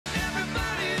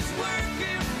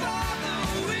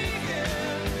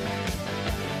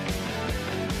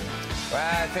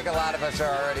Well, I think a lot of us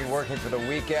are already working for the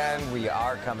weekend. We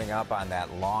are coming up on that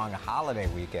long holiday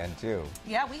weekend, too.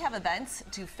 Yeah, we have events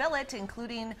to fill it,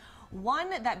 including one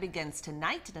that begins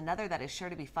tonight and another that is sure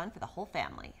to be fun for the whole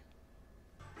family.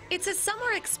 It's a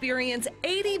summer experience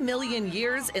 80 million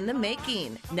years in the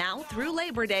making. Now through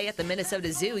Labor Day at the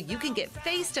Minnesota Zoo, you can get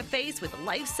face-to-face with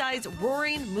life-size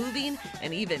roaring, moving,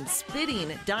 and even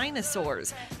spitting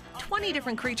dinosaurs. 20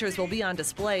 different creatures will be on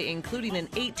display, including an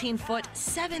 18-foot,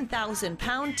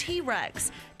 7,000-pound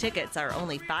T-Rex. Tickets are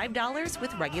only $5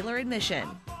 with regular admission.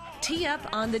 Tee up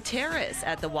on the terrace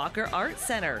at the Walker Art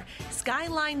Center.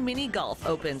 Skyline Mini Golf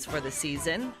opens for the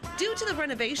season. Due to the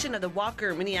renovation of the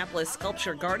Walker Minneapolis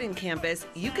Sculpture Garden campus,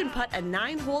 you can putt a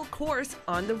 9-hole course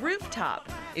on the rooftop.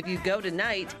 If you go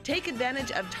tonight, take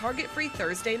advantage of Target-free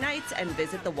Thursday nights and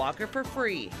visit the Walker for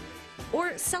free.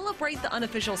 Or celebrate the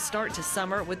unofficial start to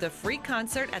summer with a free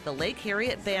concert at the Lake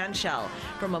Harriet Bandshell.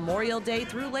 From Memorial Day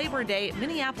through Labor Day,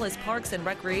 Minneapolis Parks and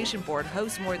Recreation Board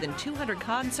hosts more than 200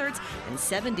 concerts and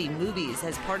 70 movies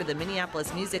as part of the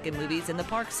Minneapolis Music and Movies in the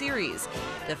Park series.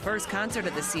 The first concert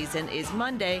of the season is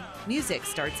Monday. Music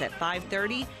starts at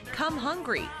 5:30. Come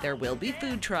hungry. There will be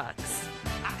food trucks.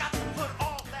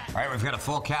 All right, we've got a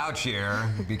full couch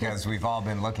here because we've all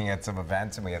been looking at some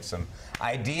events and we have some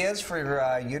ideas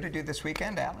for you to do this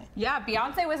weekend, Allie. Yeah,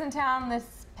 Beyonce was in town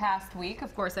this past week.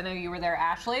 Of course, I know you were there,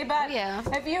 Ashley, but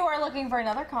if you are looking for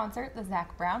another concert, the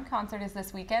Zac Brown concert is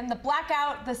this weekend. The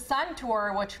Blackout the Sun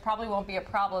tour, which probably won't be a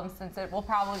problem since it will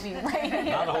probably be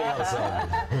raining. Not a whole lot of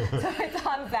sun. So it's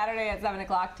on Saturday at 7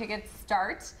 o'clock. Tickets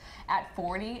start at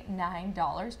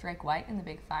 $49. Drake White and the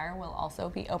Big Fire will also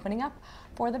be opening up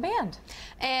for the band.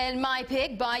 And my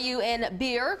pick, Bayou and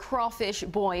Beer Crawfish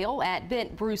Boil at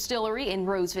Bent Brewstillery in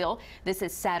Roseville. This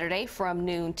is Saturday from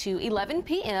noon to 11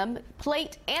 p.m.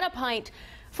 Plate and a pint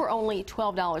for only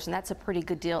 $12, and that's a pretty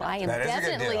good deal. I am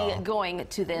definitely going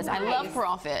to this. Nice. I love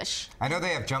crawfish. I know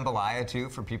they have jambalaya, too,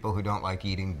 for people who don't like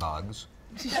eating bugs.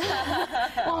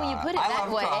 Well, when you put it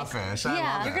that way, crawfish.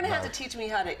 yeah, you're gonna have to teach me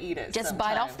how to eat it. Just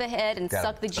bite off the head and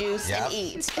suck the juice and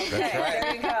eat. That's right.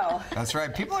 There you go. That's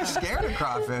right. People are scared of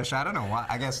crawfish. I don't know why.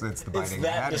 I guess it's the biting. It's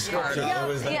that description.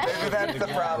 Maybe that's the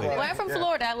problem. Well, I'm from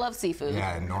Florida. I love seafood.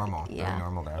 Yeah, normal. Yeah. Very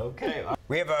normal there. Okay.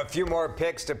 We have a few more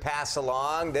picks to pass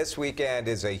along. This weekend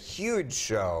is a huge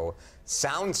show.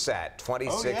 Soundset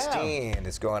 2016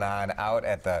 is going on out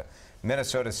at the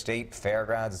Minnesota State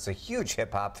Fairgrounds. It's a huge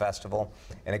hip-hop festival,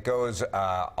 and it goes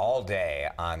all day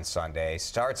on Sunday.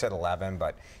 Starts at 11,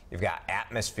 but you've got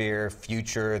Atmosphere,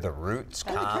 Future, The Roots,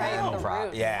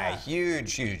 Common. Yeah,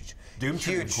 huge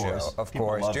Doomtree, show, of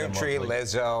course. Doomtree,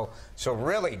 Lizzo. So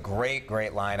really great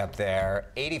lineup there.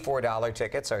 $84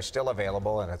 tickets are still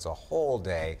available, and it's a whole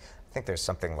day. I think there's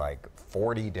something like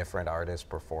 40 different artists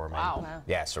performing. Wow.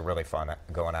 Yeah, so really fun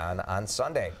going on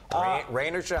Sunday.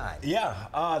 Rain or shine. Yeah,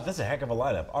 that's a heck of a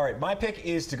lineup. All right, my pick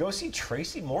is to go see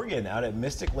Tracy Morgan out at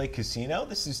Mystic Lake Casino.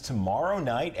 This is tomorrow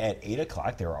night at 8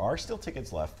 o'clock. There are still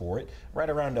tickets left for it, right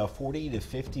around $40 to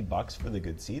 $50 for the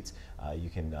good seats. You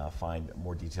can find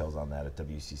more details on that at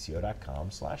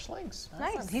WCCO.com/links.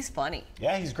 Nice. He's funny.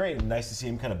 Yeah, he's great. And nice to see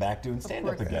him kind of back doing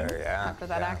stand-up again. Yeah. After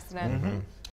that accident.